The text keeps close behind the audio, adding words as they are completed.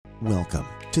Welcome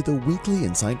to the Weekly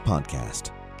Insight Podcast,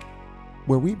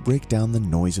 where we break down the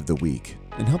noise of the week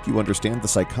and help you understand the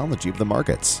psychology of the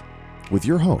markets, with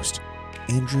your host,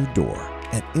 Andrew Dorr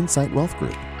at Insight Wealth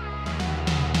Group.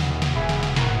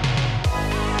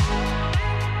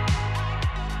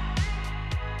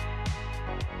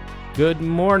 Good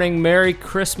morning, Merry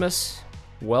Christmas.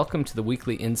 Welcome to the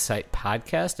Weekly Insight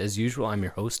Podcast. As usual, I'm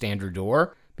your host, Andrew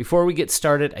Dorr. Before we get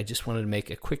started, I just wanted to make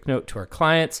a quick note to our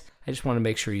clients. I just want to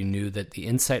make sure you knew that the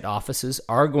Insight offices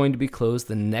are going to be closed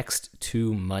the next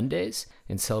 2 Mondays.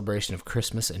 In celebration of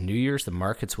Christmas and New Year's, the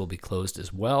markets will be closed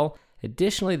as well.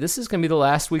 Additionally, this is going to be the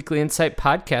last Weekly Insight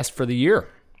podcast for the year.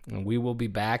 And we will be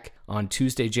back on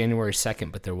Tuesday, January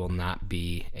 2nd, but there will not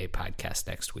be a podcast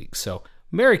next week. So,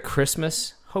 Merry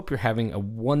Christmas. Hope you're having a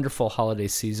wonderful holiday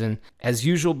season. As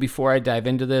usual, before I dive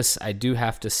into this, I do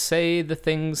have to say the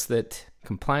things that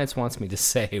compliance wants me to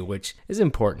say, which is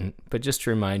important, but just to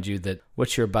remind you that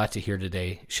what you're about to hear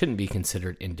today shouldn't be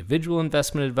considered individual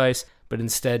investment advice, but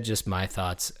instead just my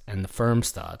thoughts and the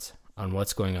firm's thoughts on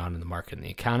what's going on in the market and the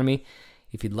economy.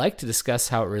 If you'd like to discuss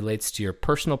how it relates to your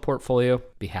personal portfolio,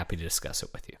 be happy to discuss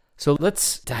it with you. So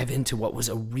let's dive into what was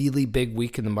a really big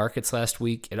week in the markets last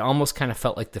week. It almost kind of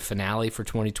felt like the finale for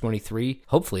 2023.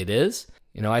 Hopefully it is.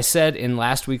 You know, I said in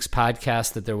last week's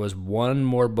podcast that there was one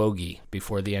more bogey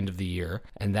before the end of the year,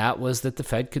 and that was that the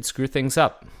Fed could screw things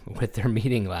up with their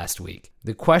meeting last week.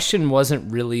 The question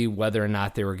wasn't really whether or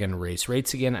not they were going to raise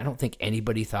rates again. I don't think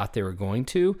anybody thought they were going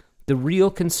to. The real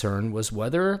concern was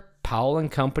whether Powell and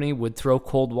company would throw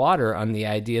cold water on the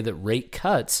idea that rate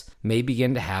cuts may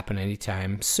begin to happen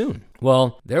anytime soon.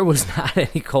 Well, there was not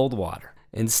any cold water.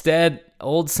 Instead,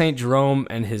 old Saint Jerome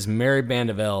and his merry band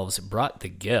of elves brought the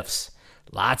gifts.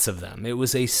 Lots of them. It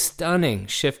was a stunning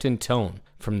shift in tone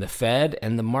from the Fed,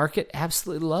 and the market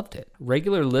absolutely loved it.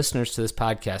 Regular listeners to this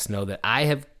podcast know that I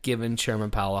have given Chairman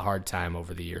Powell a hard time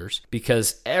over the years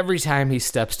because every time he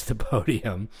steps to the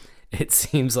podium, it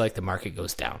seems like the market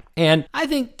goes down. And I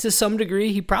think to some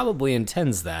degree he probably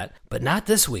intends that, but not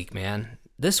this week, man.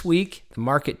 This week, the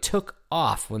market took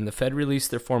off when the Fed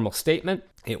released their formal statement.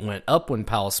 It went up when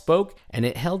Powell spoke, and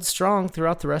it held strong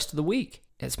throughout the rest of the week.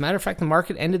 As a matter of fact, the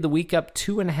market ended the week up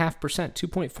 2.5%,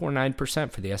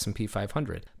 2.49% for the S&P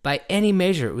 500. By any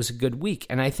measure, it was a good week,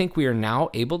 and I think we are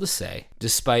now able to say,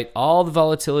 despite all the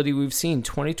volatility we've seen,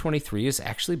 2023 has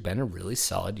actually been a really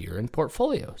solid year in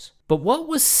portfolios. But what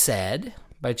was said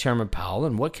by Chairman Powell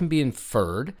and what can be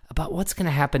inferred about what's going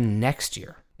to happen next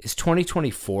year? Is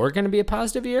 2024 going to be a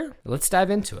positive year? Let's dive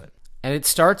into it. And it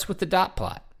starts with the dot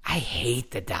plot. I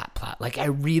hate the dot plot. Like, I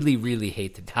really, really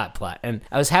hate the dot plot. And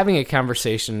I was having a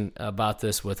conversation about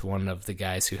this with one of the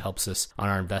guys who helps us on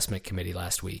our investment committee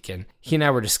last week. And he and I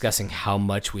were discussing how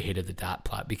much we hated the dot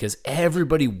plot because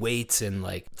everybody waits in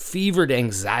like fevered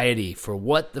anxiety for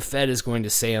what the Fed is going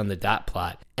to say on the dot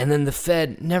plot. And then the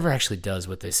Fed never actually does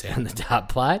what they say on the dot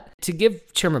plot. To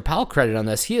give Chairman Powell credit on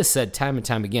this, he has said time and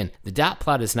time again, the dot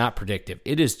plot is not predictive.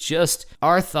 It is just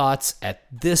our thoughts at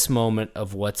this moment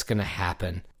of what's going to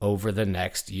happen over the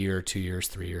next year, 2 years,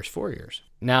 3 years, 4 years.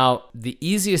 Now, the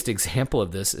easiest example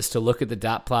of this is to look at the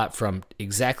dot plot from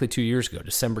exactly 2 years ago,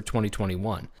 December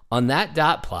 2021. On that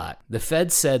dot plot, the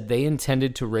Fed said they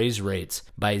intended to raise rates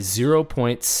by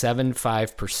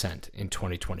 0.75% in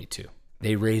 2022.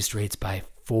 They raised rates by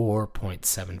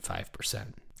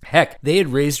 4.75%. Heck, they had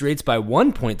raised rates by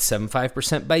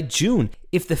 1.75% by June.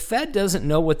 If the Fed doesn't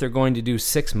know what they're going to do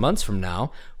 6 months from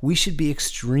now, we should be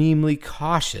extremely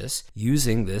cautious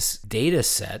using this data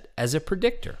set as a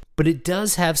predictor. But it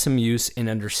does have some use in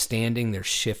understanding their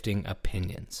shifting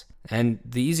opinions. And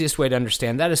the easiest way to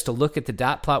understand that is to look at the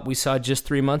dot plot we saw just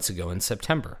 3 months ago in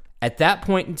September. At that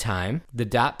point in time, the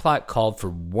dot plot called for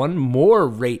one more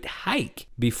rate hike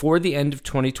before the end of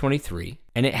 2023,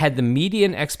 and it had the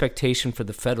median expectation for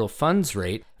the federal funds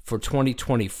rate for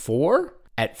 2024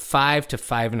 at 5 to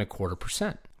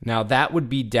 5.25%. Now, that would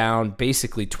be down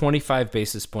basically 25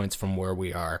 basis points from where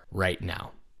we are right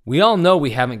now. We all know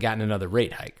we haven't gotten another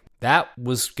rate hike. That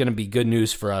was going to be good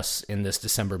news for us in this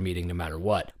December meeting no matter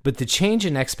what. But the change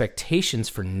in expectations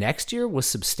for next year was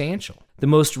substantial. The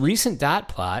most recent dot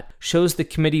plot shows the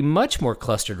committee much more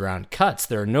clustered around cuts.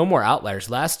 There are no more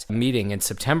outliers. Last meeting in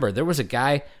September, there was a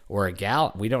guy or a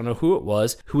gal, we don't know who it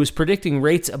was, who was predicting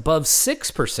rates above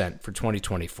 6% for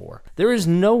 2024. There is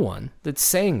no one that's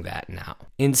saying that now.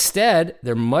 Instead,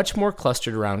 they're much more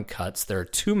clustered around cuts. There are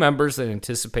 2 members that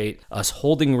anticipate us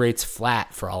holding rates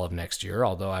flat for all of next year,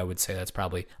 although I would say that's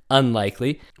probably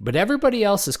unlikely. But everybody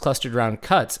else is clustered around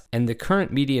cuts, and the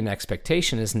current median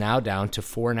expectation is now down to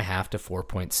 4.5 to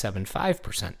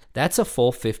 4.75%. That's a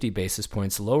full 50 basis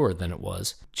points lower than it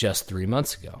was just 3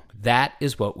 months ago. That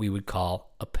is what we would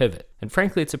call a pivot. And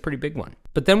frankly, it's a pretty big one.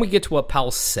 But then we get to what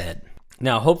Powell said.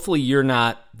 Now, hopefully you're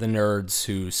not the nerds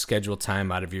who schedule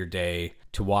time out of your day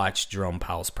to watch Jerome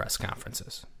Powell's press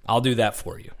conferences. I'll do that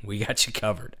for you. We got you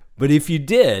covered. But if you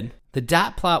did, the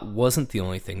dot plot wasn't the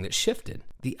only thing that shifted.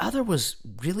 The other was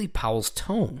really Powell's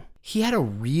tone. He had a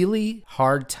really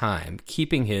hard time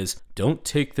keeping his "don't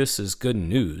take this as good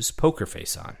news" poker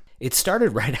face on. It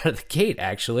started right out of the gate,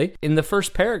 actually, in the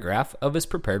first paragraph of his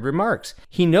prepared remarks.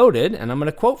 He noted, and I'm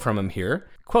going to quote from him here,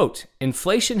 quote,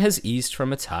 "Inflation has eased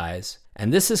from its highs,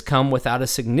 and this has come without a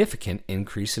significant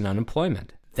increase in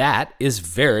unemployment. That is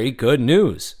very good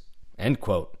news," end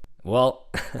quote. Well,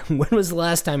 when was the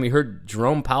last time you heard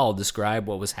Jerome Powell describe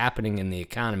what was happening in the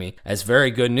economy as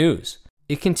very good news?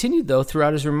 It continued, though,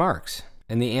 throughout his remarks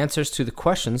and the answers to the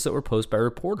questions that were posed by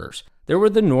reporters. There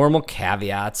were the normal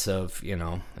caveats of,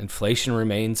 inflation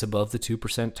remains above the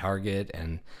 2% target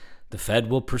and the Fed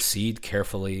will proceed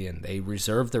carefully and they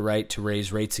reserve the right to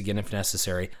raise rates again if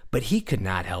necessary. But he could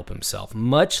not help himself.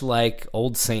 Much like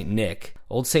old St. Nick,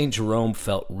 old Saint Jerome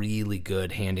felt really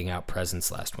good handing out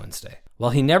presents last Wednesday.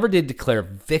 While he never did declare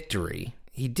victory,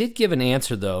 he did give an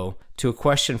answer, though, to a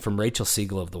question from Rachel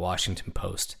Siegel of the Washington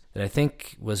Post that I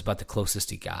think was about the closest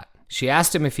he got. She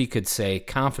asked him if he could say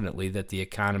confidently that the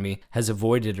economy has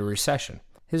avoided a recession.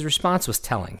 His response was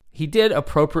telling. He did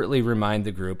appropriately remind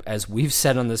the group, as we've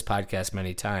said on this podcast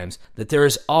many times, that there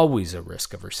is always a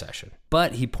risk of recession.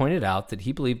 But he pointed out that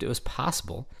he believed it was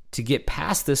possible to get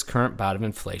past this current bout of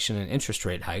inflation and interest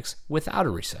rate hikes without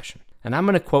a recession. And I'm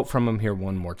going to quote from him here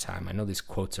one more time. I know these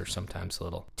quotes are sometimes a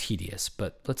little tedious,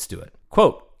 but let's do it.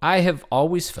 Quote, "I have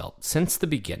always felt since the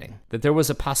beginning that there was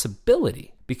a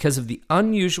possibility because of the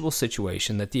unusual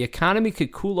situation that the economy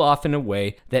could cool off in a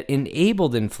way that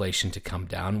enabled inflation to come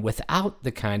down without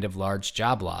the kind of large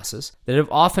job losses that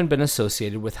have often been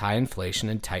associated with high inflation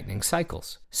and tightening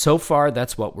cycles. So far,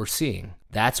 that's what we're seeing.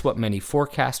 That's what many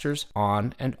forecasters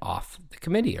on and off the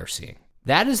committee are seeing."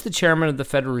 That is the chairman of the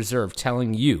Federal Reserve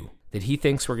telling you that he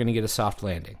thinks we're going to get a soft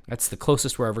landing. That's the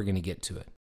closest we're ever going to get to it.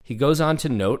 He goes on to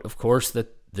note, of course,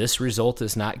 that this result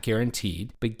is not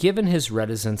guaranteed, but given his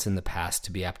reticence in the past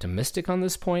to be optimistic on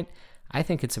this point, I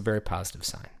think it's a very positive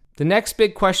sign. The next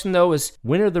big question, though, is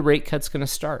when are the rate cuts going to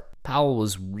start? Powell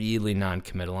was really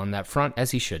non-committal on that front,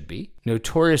 as he should be.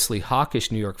 Notoriously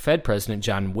hawkish New York Fed President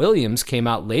John Williams came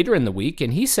out later in the week,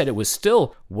 and he said it was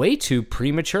still way too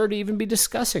premature to even be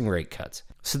discussing rate cuts.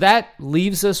 So that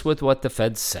leaves us with what the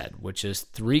Fed said, which is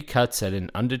 3 cuts at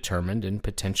an undetermined and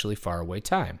potentially faraway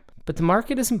time. But the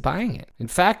market isn't buying it. In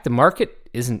fact, the market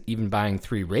isn't even buying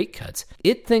 3 rate cuts.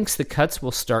 It thinks the cuts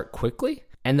will start quickly,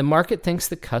 and the market thinks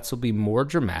the cuts will be more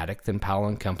dramatic than Powell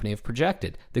and company have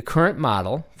projected. The current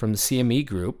model from the CME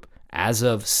Group, as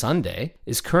of Sunday,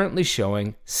 is currently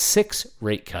showing 6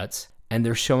 rate cuts, and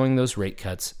they're showing those rate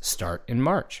cuts start in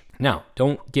March. Now,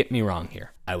 don't get me wrong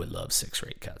here. I would love 6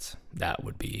 rate cuts. That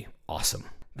would be awesome.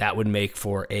 That would make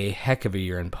for a heck of a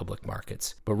year in public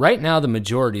markets. But right now, the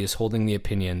majority is holding the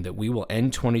opinion that we will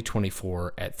end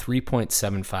 2024 at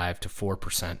 3.75 to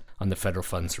 4% on the federal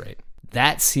funds rate.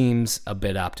 That seems a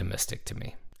bit optimistic to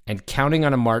me. And counting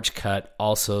on a March cut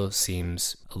also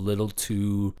seems a little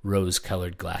too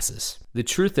rose-colored glasses. The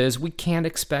truth is, we can't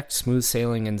expect smooth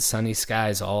sailing and sunny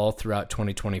skies all throughout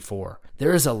 2024.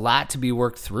 There is a lot to be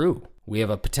worked through. We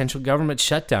have a potential government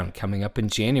shutdown coming up in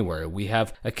January. We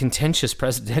have a contentious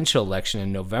presidential election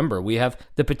in November. We have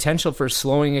the potential for a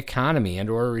slowing economy and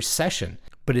or a recession.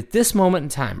 But at this moment in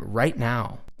time, right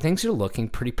now, things are looking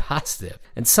pretty positive.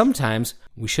 And sometimes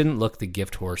we shouldn't look the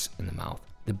gift horse in the mouth.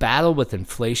 The battle with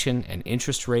inflation and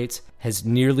interest rates has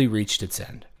nearly reached its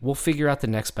end. We'll figure out the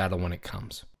next battle when it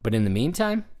comes. But in the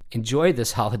meantime, enjoy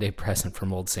this holiday present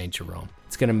from old Saint Jerome.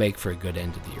 It's going to make for a good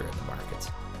end of the year in the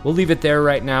markets. We'll leave it there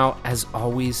right now. As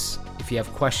always, if you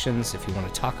have questions, if you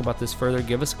want to talk about this further,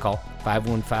 give us a call,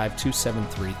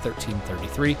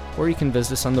 515-273-1333, or you can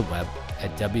visit us on the web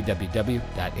at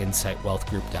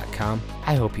www.insightwealthgroup.com.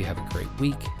 I hope you have a great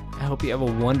week. I hope you have a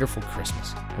wonderful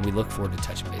Christmas, and we look forward to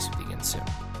touching base with you again soon.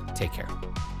 Take care.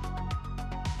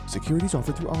 Securities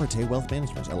offered through Arete Wealth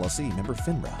Management, LLC, member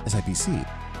FINRA, SIPC.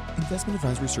 Investment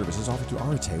advisory services offered through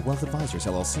Arete Wealth Advisors,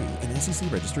 LLC, an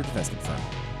SEC-registered investment firm.